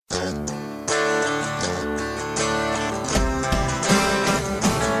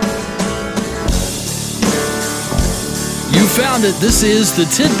found it. This is the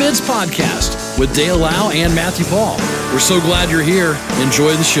Tidbits Podcast with Dale Lau and Matthew Paul. We're so glad you're here.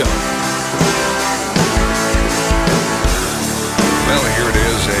 Enjoy the show. Well, here it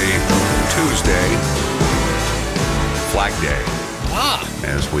is, a Tuesday, Flag Day.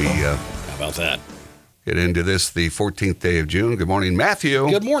 As we how about that? Get into this, the 14th day of June. Good morning, Matthew.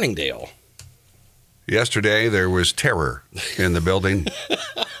 Good morning, Dale. Yesterday, there was terror in the building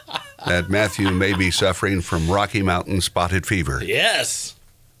that Matthew may be suffering from Rocky Mountain spotted fever. Yes.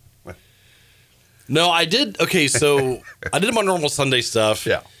 No, I did. Okay, so I did my normal Sunday stuff.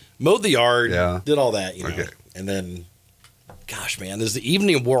 Yeah. Mowed the yard. Yeah. Did all that, you know. Okay. And then, gosh, man, as the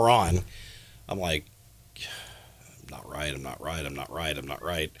evening wore on, I'm like, I'm not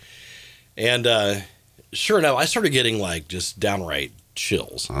right. And sure enough, I started getting like just downright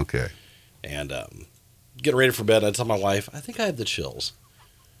chills. Okay. And getting ready for bed, I tell my wife, I think I have the chills.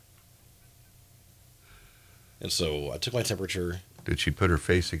 And so I took my temperature. Did she put her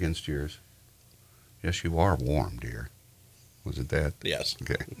face against yours? Yes, you are warm, dear. Was it that? Yes.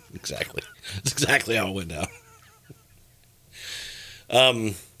 Okay. Exactly. That's exactly how it went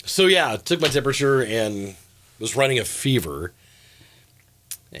down. So yeah, I took my temperature and was running a fever.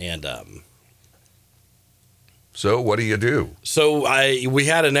 And So what do you do? so we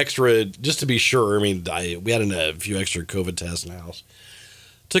had an extra, just to be sure. I mean, we had a few extra COVID tests in the house.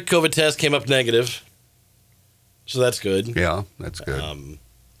 Took a COVID test, came up negative. So that's good. Yeah, that's good.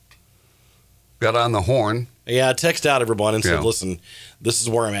 Got on the horn. Yeah, I texted out everyone and said, Yeah. listen, this is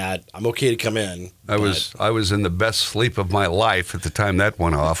where I'm at. I'm okay to come in. I was in the best sleep of my life at the time that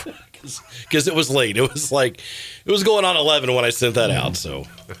went off. Because it was late. It was like, it was going on 11 when I sent that out. So,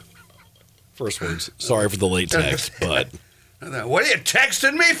 first words, sorry for the late text, but. What are you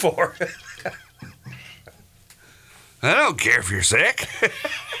texting me for? I don't care if you're sick.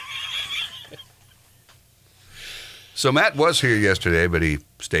 So Matt was here yesterday, but he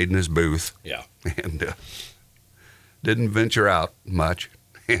stayed in his booth. Yeah. And didn't venture out much.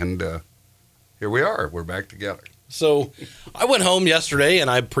 And here we are. We're back together. So, I went home yesterday and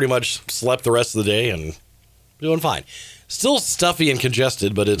I pretty much slept the rest of the day and doing fine. Still stuffy and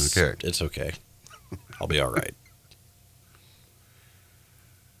congested, but it's okay. I'll be all right.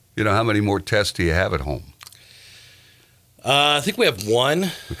 You know, how many more tests do you have at home? I think we have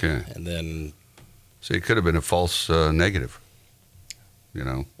one. Okay. And then. So it could have been a false negative, you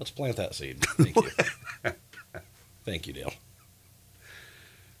know. Let's plant that seed. Thank you. Thank you, Dale.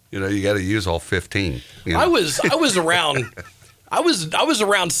 You know, you got to use all 15. You know? I was around I was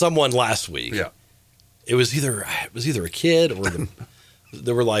around someone last week. Yeah. It was either a kid or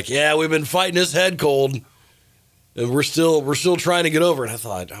they were like, "Yeah, we've been fighting this head cold, and we're still trying to get over it." And I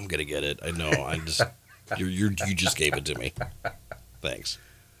thought, I'm gonna get it. I know. You just gave it to me. Thanks.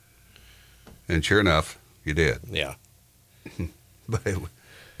 And sure enough, you did. Yeah. But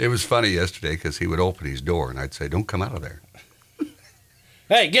it was funny yesterday because he would open his door and I'd say, "Don't come out of there."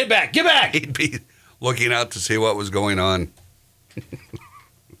 Hey, get back! Get back! He'd be looking out to see what was going on.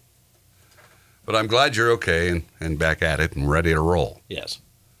 But I'm glad you're okay and back at it and ready to roll. Yes.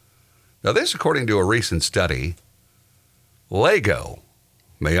 Now this, according to a recent study, Lego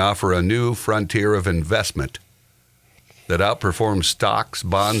may offer a new frontier of investment that outperforms stocks,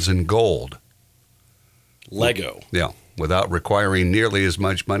 bonds, and gold. Lego. Yeah, without requiring nearly as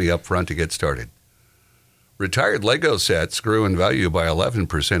much money up front to get started. Retired Lego sets grew in value by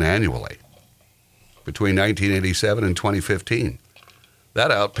 11% annually between 1987 and 2015.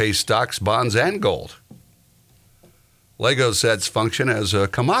 That outpaced stocks, bonds, and gold. Lego sets function as a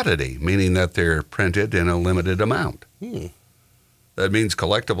commodity, meaning that they're printed in a limited amount. That means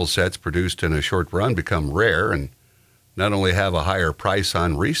collectible sets produced in a short run become rare and not only have a higher price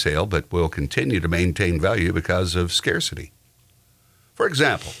on resale, but will continue to maintain value because of scarcity. For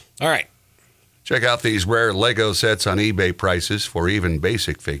example, All right. check out these rare Lego sets on eBay prices for even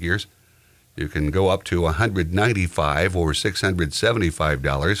basic figures. You can go up to $195 or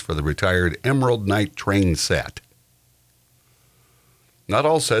 $675 for the retired Emerald Knight train set. Not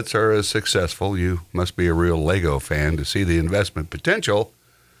all sets are as successful. You must be a real Lego fan to see the investment potential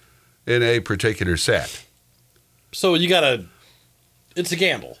in a particular set. So it's a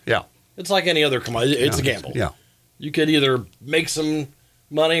gamble. Yeah. It's like any other commodity. It's a gamble. Yeah. You could either make some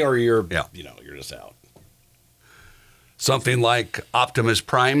money or you're just out. Something like Optimus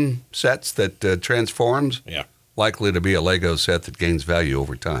Prime sets that transforms. Yeah. Likely to be a Lego set that gains value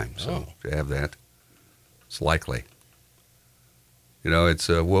over time. So if you have that, it's likely. You know, it's,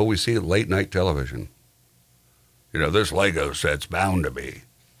 we see it late night television. You know, there's Lego sets bound to be.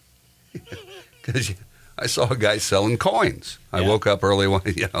 Because I saw a guy selling coins. I woke up early one,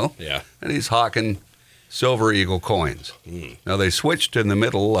 Yeah. and he's hawking Silver Eagle coins. Now, they switched in the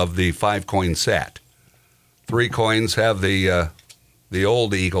middle of the 5-coin set. 3 coins have the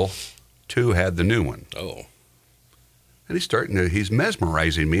old Eagle. 2 had the new one. Oh. And he's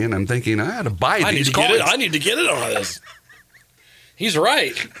mesmerizing me, and I'm thinking, I ought to buy I need these to coins. get it. I need to get it on this. He's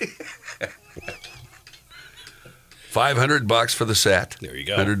right. $500 for the set. There you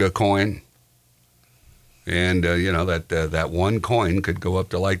go. 100 a coin. And, that one coin could go up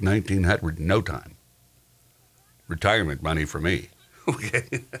to like 1,900 in no time. Retirement money for me. Okay.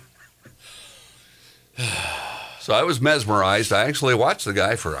 So I was mesmerized. I actually watched the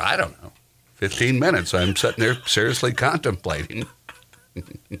guy for, 15 minutes. I'm sitting there seriously contemplating.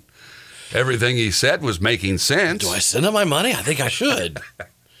 Everything he said was making sense. Do I send him my money? I think I should.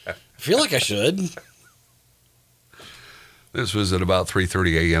 I feel like I should. This was at about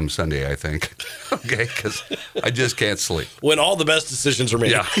 3:30 a.m. Sunday, I think. Okay, because I just can't sleep. When all the best decisions are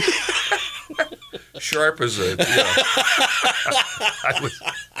made. Yeah. Sharp as a, I was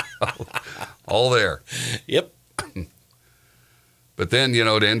all there. Yep. But then,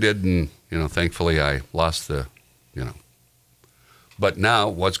 it ended, and, thankfully I lost the, But now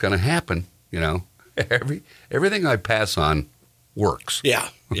what's going to happen, everything I pass on works. Yeah.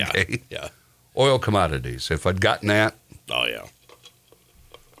 Yeah. Okay? Yeah. Oil commodities. If I'd gotten that, Oh,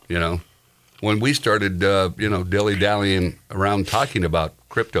 yeah. when we started, dilly-dallying around talking about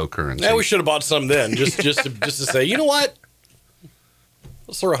cryptocurrency. Yeah, we should have bought some then, just to say, you know what?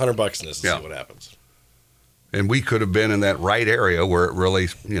 Let's throw $100 in this and see what happens. And we could have been in that right area where it really,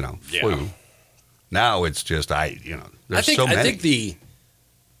 flew. Yeah. Now it's just, there's so many. I think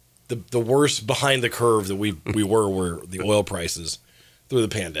the worst behind the curve that we were the oil prices through the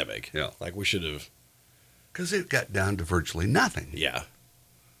pandemic. Yeah. Like we should have. Because it got down to virtually nothing. Yeah.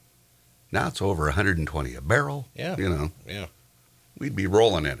 Now it's over 120 a barrel. Yeah. Yeah. We'd be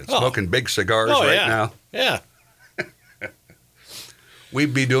rolling in it, smoking big cigars now. Yeah.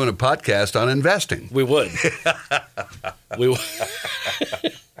 We'd be doing a podcast on investing. We would.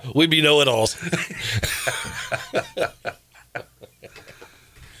 We'd be know-it-alls.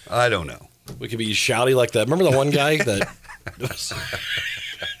 I don't know. We could be shouty like that. Remember the one guy that was,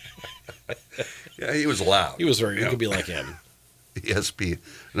 Yeah, he was loud. he could be like him. ESP.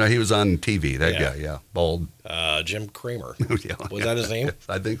 No, he was on TV, that guy, bald. Jim Cramer. Yeah. Was that his name? Yes,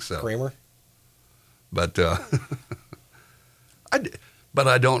 I think so. Kramer? But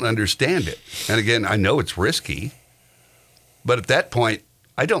I don't understand it. And again, I know it's risky, but at that point,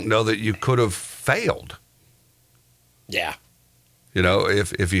 I don't know that you could have failed. Yeah.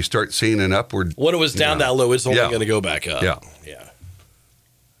 If you start seeing an upward. When it was down that low, it's only Yeah. going to go back up. Yeah. Yeah.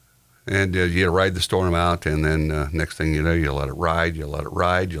 And you ride the storm out, and then next thing you know, you let it ride, you let it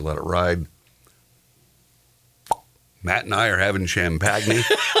ride, you let it ride. Matt and I are having champagne.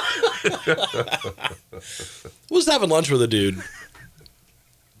 Was having lunch with a dude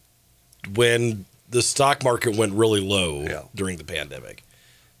when the stock market went really low during the pandemic.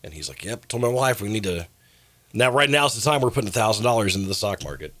 And he's like, yep, told my wife we need to. Now, right now is the time we're putting $1,000 into the stock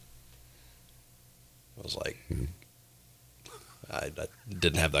market. I was like, I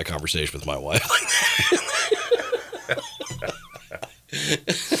didn't have that conversation with my wife.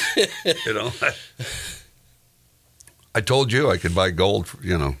 I told you I could buy gold,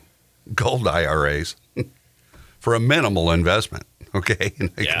 gold IRAs for a minimal investment. Okay.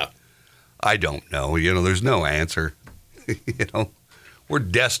 I don't know. There's no answer. We're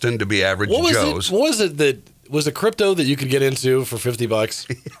destined to be average Joes. What was it crypto that you could get into for $50?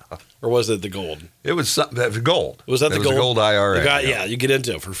 Yeah. Or was it the gold? It was something that was gold. Was that the gold? Gold IRA. You get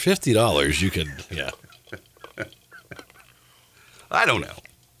into it for $50. You could, I don't know.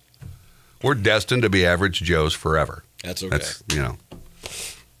 We're destined to be average Joes forever. That's okay.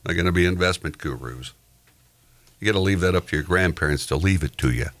 They're going to be investment gurus. You got to leave that up to your grandparents to leave it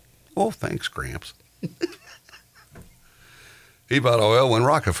to you. Oh, thanks, Gramps. He bought oil when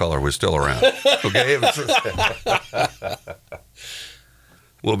Rockefeller was still around. Okay?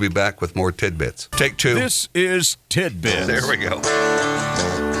 We'll be back with more tidbits. Take 2. This is Tidbits. There we go.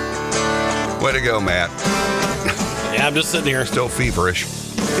 Way to go, Matt. Yeah, I'm just sitting here. Still feverish.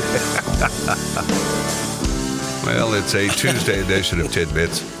 Well, it's a Tuesday edition of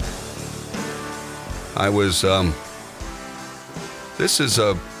Tidbits. I was, this is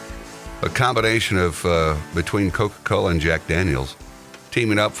a combination of between Coca-Cola and Jack Daniels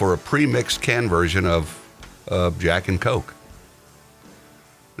teaming up for a pre-mixed can version of Jack and Coke.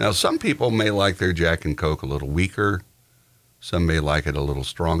 Now, some people may like their Jack and Coke a little weaker. Some may like it a little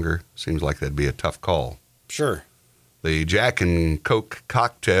stronger. Seems like that'd be a tough call. Sure. The Jack and Coke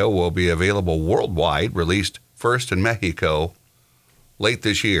cocktail will be available worldwide, released first in Mexico late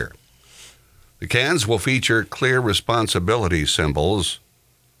this year. The cans will feature clear responsibility symbols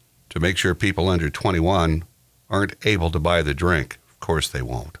to make sure people under 21 aren't able to buy the drink. Of course they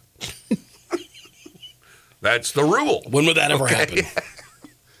won't. That's the rule. When would that ever happen?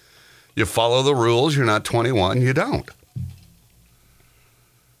 You follow the rules. You're not 21. You don't.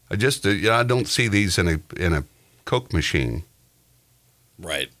 I just, I don't see these in a Coke machine.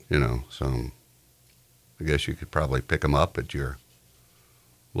 Right. So I guess you could probably pick them up at your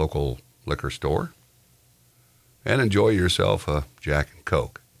local liquor store and enjoy yourself a Jack and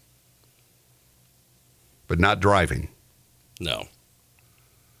Coke. But not driving. No.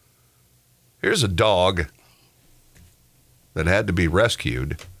 Here's a dog that had to be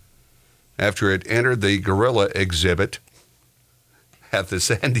rescued after it entered the gorilla exhibit at the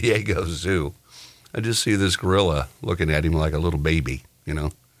San Diego Zoo. I just see this gorilla looking at him like a little baby,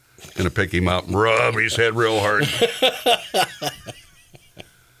 Going to pick him up and rub his head real hard.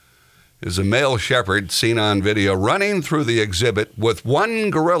 There's a male shepherd seen on video running through the exhibit with one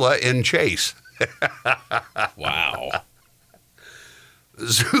gorilla in chase. Wow.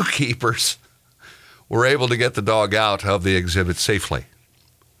 Zookeepers were able to get the dog out of the exhibit safely.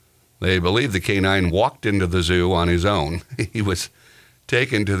 They believe the canine walked into the zoo on his own. He was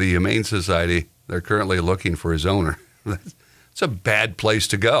taken to the Humane Society. They're currently looking for his owner. It's a bad place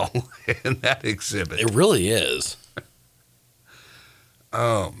to go in that exhibit. It really is.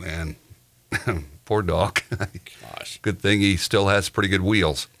 Oh, man. Poor dog. Gosh. Good thing he still has pretty good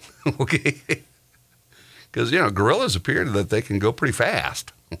wheels. Okay. Because, gorillas appear that they can go pretty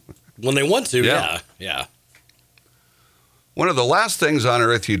fast. When they want to, Yeah. yeah. One of the last things on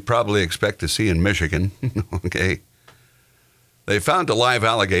Earth you'd probably expect to see in Michigan, okay, they found a live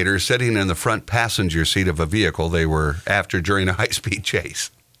alligator sitting in the front passenger seat of a vehicle they were after during a high-speed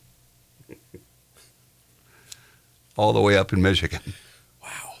chase. All the way up in Michigan.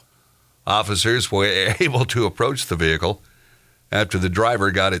 Wow. Officers were able to approach the vehicle after the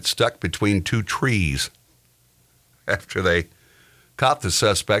driver got it stuck between two trees. After they caught the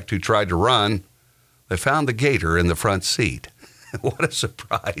suspect who tried to run, they found the gator in the front seat. What a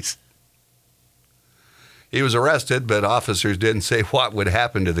surprise. He was arrested, but officers didn't say what would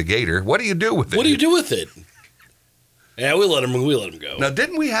happen to the gator. What do you do with it? What do you do with it? Yeah, we let him go. Now,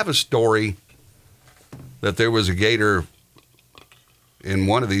 didn't we have a story that there was a gator in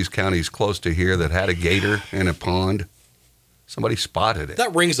one of these counties close to here that had a gator in a pond? Somebody spotted it.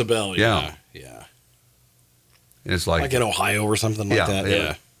 That rings a bell, yeah. It's like in Ohio or something like that,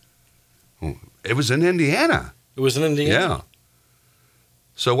 yeah. It was in Indiana. It was in Indiana? Yeah.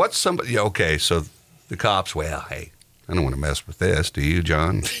 So what's somebody, okay, so the cops, well, hey, I don't want to mess with this. Do you,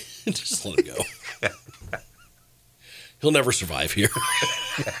 John? Just let him go. He'll never survive here.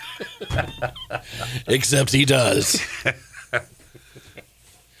 Except he does.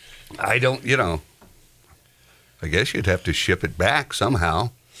 I don't, I guess you'd have to ship it back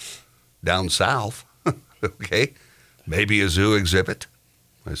somehow down south. Okay. Maybe a zoo exhibit,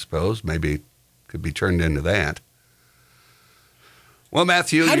 I suppose. Maybe it could be turned into that. Well,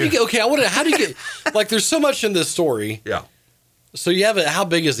 Matthew. How do you get, like, there's so much in this story. Yeah. So you have how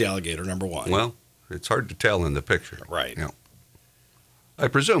big is the alligator, number one? Well, it's hard to tell in the picture. Right. I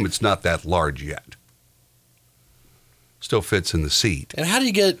presume it's not that large yet. Still fits in the seat. And how do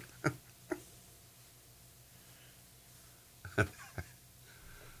you get...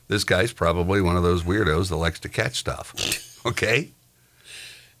 This guy's probably one of those weirdos that likes to catch stuff. Okay?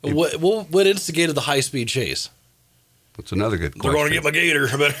 What instigated the high-speed chase? That's another good question. They're going to get my gator.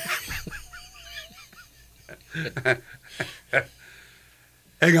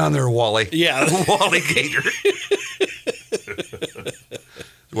 Hang on there, Wally. Yeah. Wally Gator.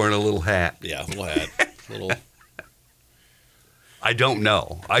 Wearing a little hat. Yeah, little hat. I don't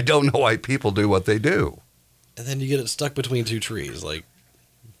know. I don't know why people do what they do. And then you get it stuck between two trees. Like,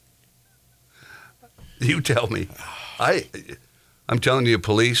 you tell me. I'm telling you,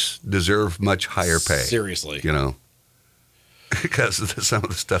 police deserve much higher pay. Seriously. Because of some of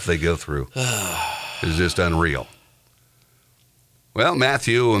the stuff they go through is just unreal. Well,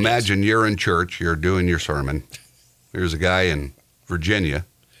 Matthew, imagine you're in church, you're doing your sermon. There's a guy in Virginia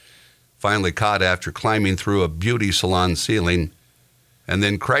finally caught after climbing through a beauty salon ceiling and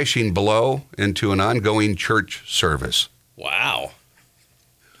then crashing below into an ongoing church service. Wow.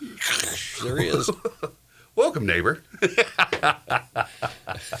 There he is. Welcome, neighbor.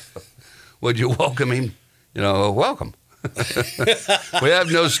 Would you welcome him? Welcome. We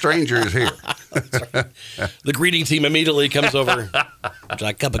have no strangers here. The greeting team immediately comes over. Would you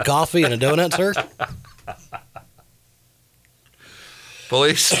like a cup of coffee and a donut, sir?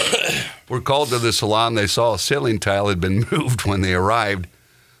 Police were called to the salon. They saw a ceiling tile had been moved when they arrived.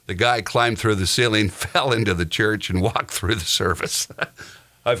 The guy climbed through the ceiling, fell into the church, and walked through the service.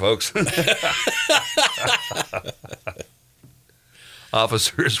 Hi, folks.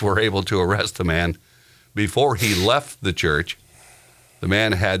 Officers were able to arrest the man before he left the church. The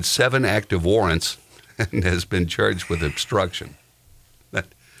man had 7 active warrants and has been charged with obstruction.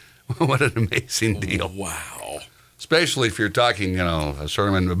 What an amazing deal. Wow. Especially if you're talking, a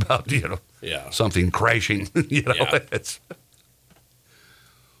sermon about, Yeah. something crashing. Yeah. It's,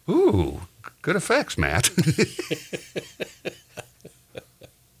 ooh, good effects, Matt.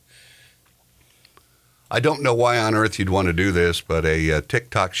 I don't know why on earth you'd want to do this, but a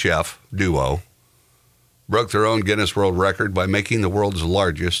TikTok chef duo broke their own Guinness World Record by making the world's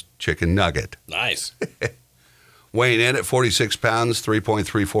largest chicken nugget. Nice. Weighing in at 46 pounds,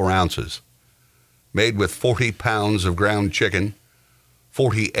 3.34 ounces. Made with 40 pounds of ground chicken,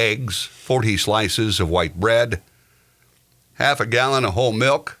 40 eggs, 40 slices of white bread, half a gallon of whole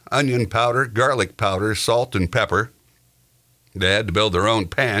milk, onion powder, garlic powder, salt, and pepper. They had to build their own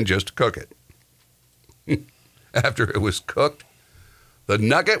pan just to cook it. After it was cooked, the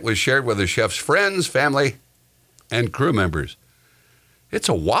nugget was shared with the chef's friends, family, and crew members. It's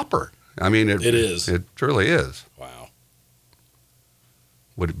a whopper. I mean, it is. It truly is. Wow.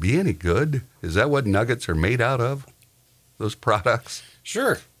 Would it be any good? Is that what nuggets are made out of? Those products?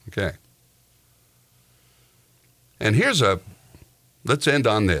 Sure. Okay. And let's end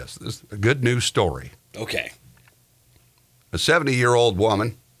on this. This is a good news story. Okay. A 70-year-old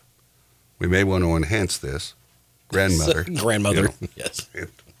woman, we may want to enhance this, grandmother. Yes.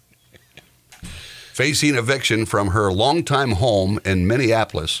 Facing eviction from her longtime home in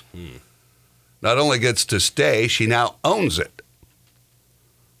Minneapolis. Not only gets to stay, she now owns it.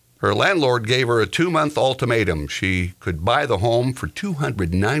 Her landlord gave her a 2-month ultimatum. She could buy the home for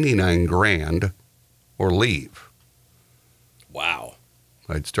 $299,000 or leave. Wow.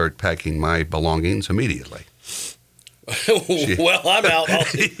 I'd start packing my belongings immediately. Well, I'm out.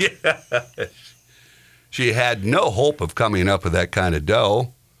 She had no hope of coming up with that kind of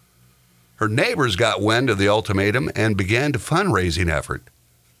dough. Her neighbors got wind of the ultimatum and began a fundraising effort.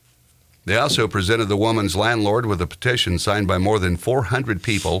 They also presented the woman's landlord with a petition signed by more than 400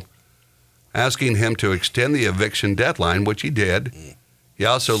 people asking him to extend the eviction deadline, which he did. He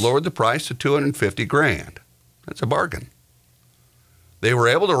also lowered the price to $250,000. That's a bargain. They were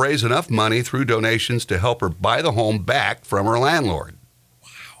able to raise enough money through donations to help her buy the home back from her landlord.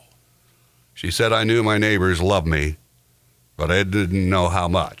 Wow. She said, "I knew my neighbors loved me, but I didn't know how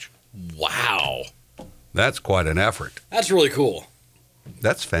much." Wow. That's quite an effort. That's really cool.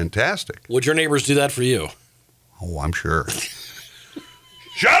 That's fantastic. Would your neighbors do that for you? Oh, I'm sure.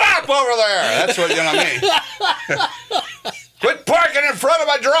 Shut up over there! That's what I mean. Quit parking in front of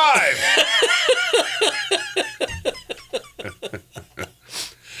my drive!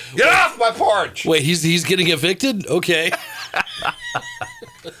 Get off my porch! Wait, he's getting evicted? Okay.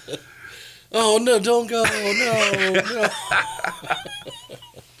 Oh, no, don't go. No.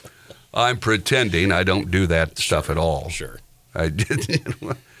 I'm pretending I don't do that stuff at all. Sure. I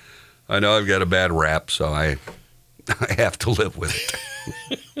know I've got a bad rap, so I have to live with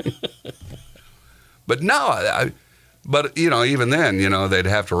it. But no, even then, they'd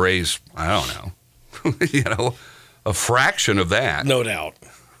have to raise, I don't know, a fraction of that. No doubt.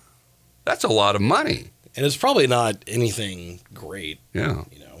 That's a lot of money. And it's probably not anything great. Yeah.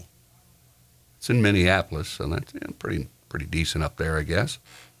 It's in Minneapolis, so that's pretty decent up there, I guess.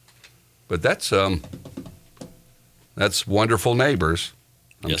 But that's wonderful neighbors.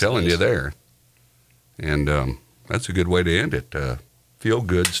 I'm telling you there. And that's a good way to end it. Feel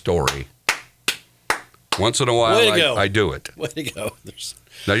good story. Once in a while, I do it. Way to go.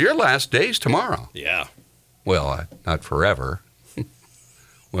 Now, your last day's tomorrow. Yeah. Well, not forever.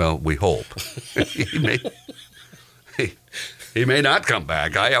 Well, we hope. He may not come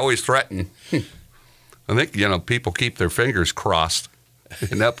back. I always threaten. I think, people keep their fingers crossed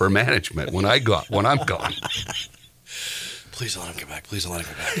in upper management when I'm gone. Please don't let him come back. Please don't let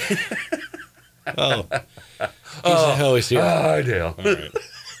him come back. He's here. I do. All right.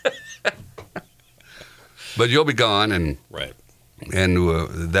 But you'll be gone, and Right. And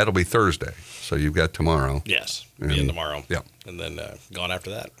that'll be Thursday. So you've got tomorrow. Yes. Be in tomorrow. Yeah. And then gone after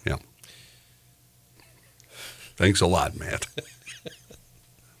that. Yeah. Thanks a lot, Matt.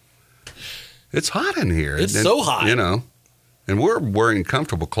 It's hot in here. It's so hot. And we're wearing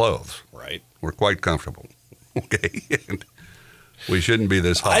comfortable clothes. Right. We're quite comfortable. Okay. And we shouldn't be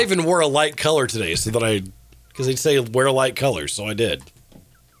this hot. I even wore a light color today because they'd say wear light colors, so I did.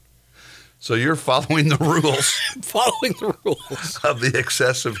 So you're following the rules. Following the rules of the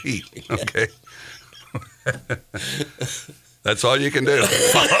excessive heat. Okay. That's all you can do.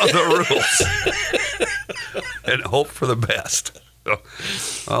 Follow the rules and hope for the best. So,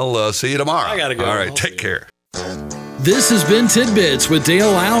 I'll see you tomorrow. I gotta go. All right, I'll take see care. This has been Tidbits with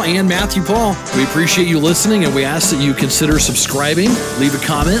Dale Lau and Matthew Paul. We appreciate you listening, and we ask that you consider subscribing, leave a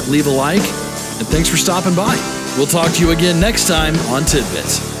comment, leave a like, and thanks for stopping by. We'll talk to you again next time on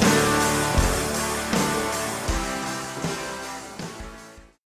Tidbits.